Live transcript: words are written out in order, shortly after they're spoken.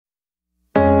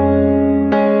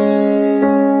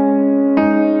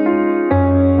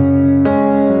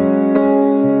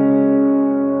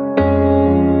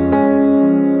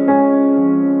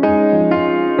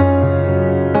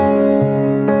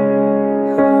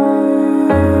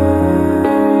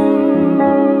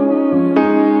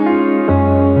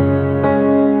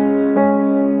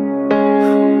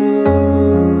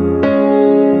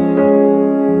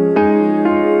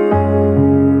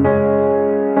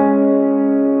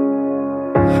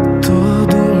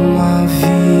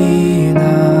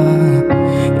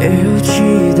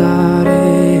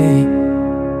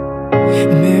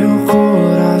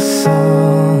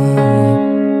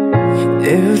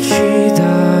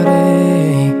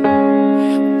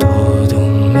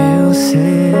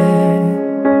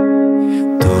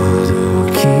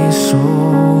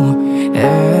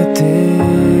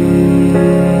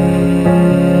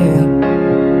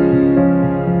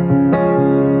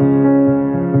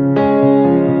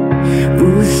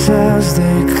céus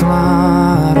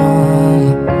declaram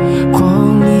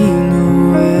quão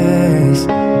lindo és,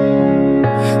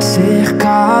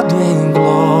 cercado em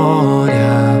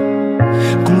glória,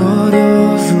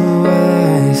 glorioso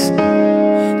és.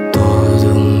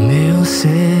 Todo o meu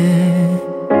ser,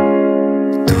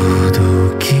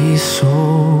 tudo que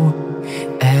sou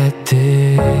é teu.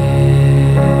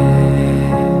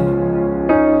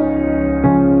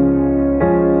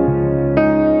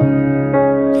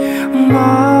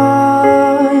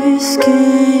 Mais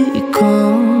que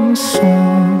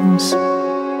canções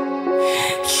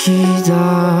te darei,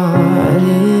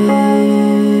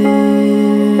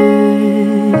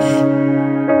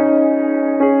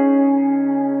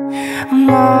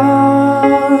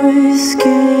 mais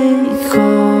que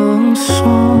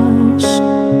canções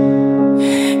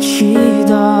te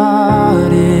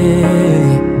darei.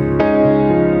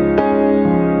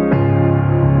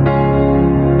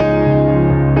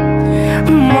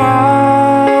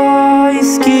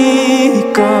 Mais que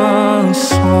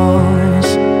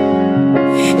canções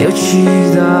eu te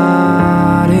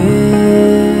darei,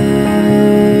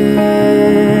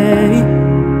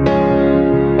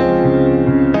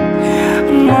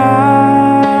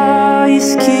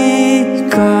 mais que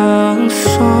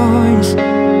canções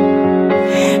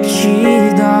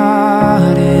te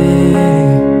darei,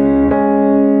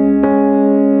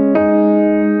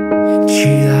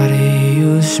 te darei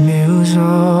os meus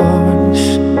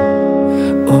olhos,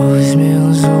 os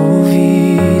meus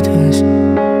ouvidos,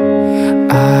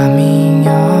 a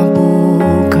minha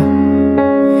boca,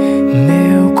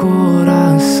 meu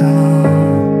coração.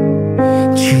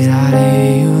 Te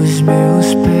darei os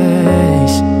meus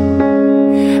pés,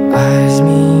 as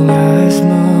minhas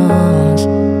mãos,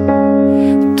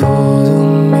 todo o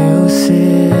meu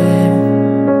ser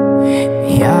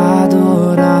em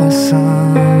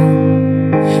adoração.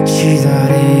 Te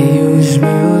darei os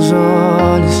meus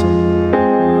olhos,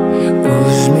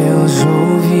 os meus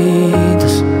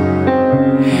ouvidos,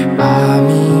 a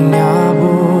minha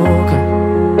boca,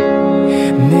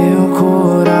 meu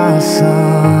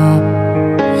coração.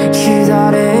 Te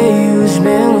darei os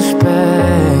meus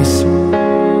pés,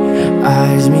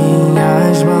 as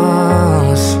minhas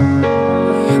mãos,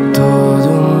 todo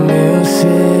o meu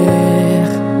ser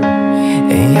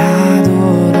em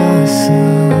adoração.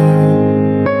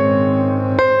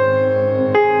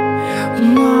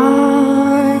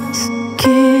 Mais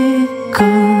que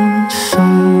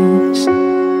canções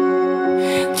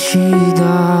te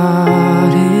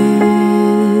darei,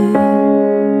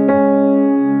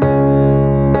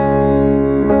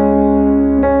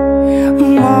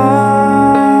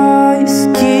 mais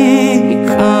que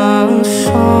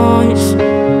canções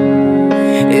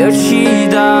eu te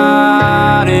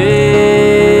darei.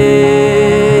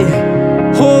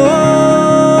 Oh,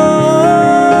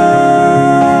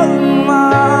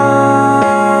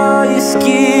 mais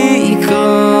que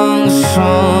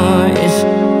canções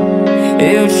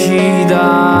eu te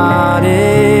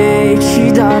darei,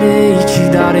 te darei, te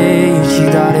darei, te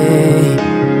darei.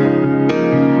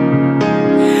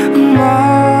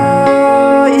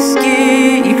 Mais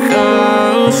que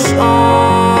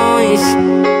canções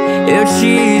eu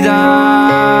te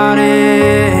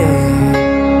darei,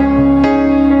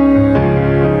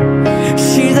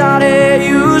 te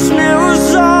darei os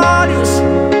meus olhos,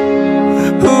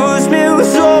 os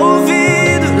meus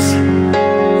ouvidos,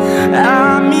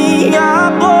 a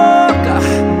minha boca,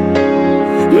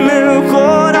 meu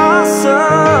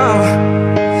coração.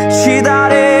 Te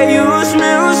darei os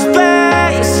meus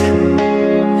pés,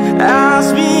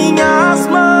 as minhas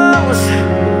mãos,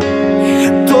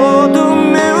 todo o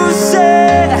meu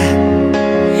ser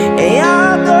em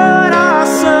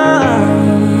adoração.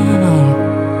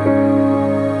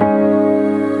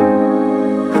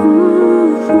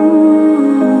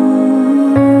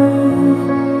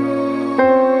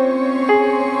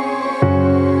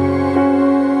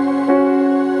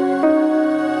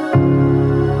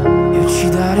 Eu te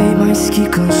darei mais que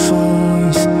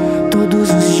canções, todos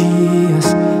os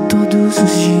dias, todos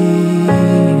os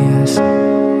dias.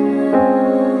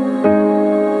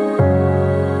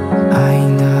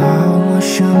 Ainda há uma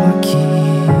chama aqui,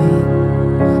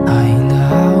 ainda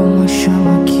há uma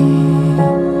chama aqui,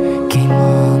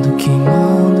 queimando,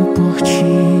 queimando por ti.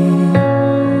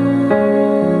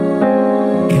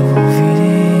 Eu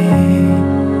ouvirei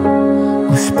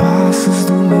os passos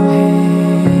do meu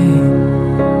rei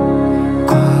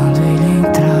quando ele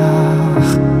entrar.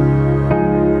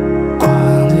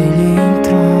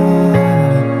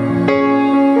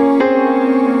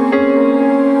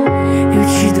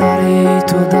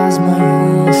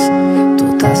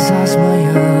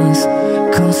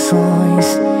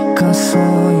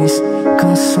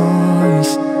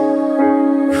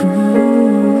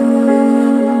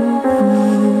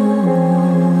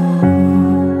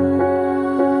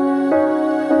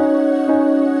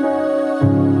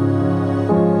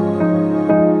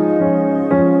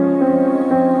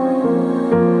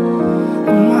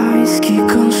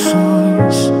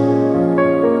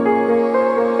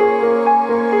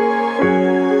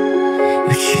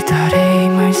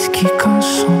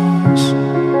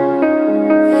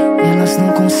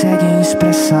 não conseguem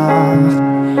expressar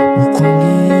o quão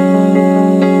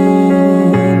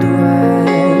lindo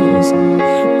és,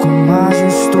 quão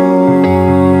majestoso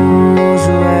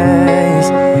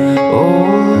és.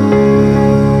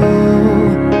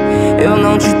 Eu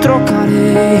não te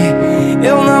trocarei,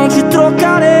 eu não te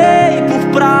trocarei por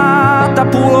prata,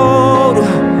 por ouro.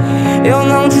 Eu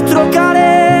não te trocarei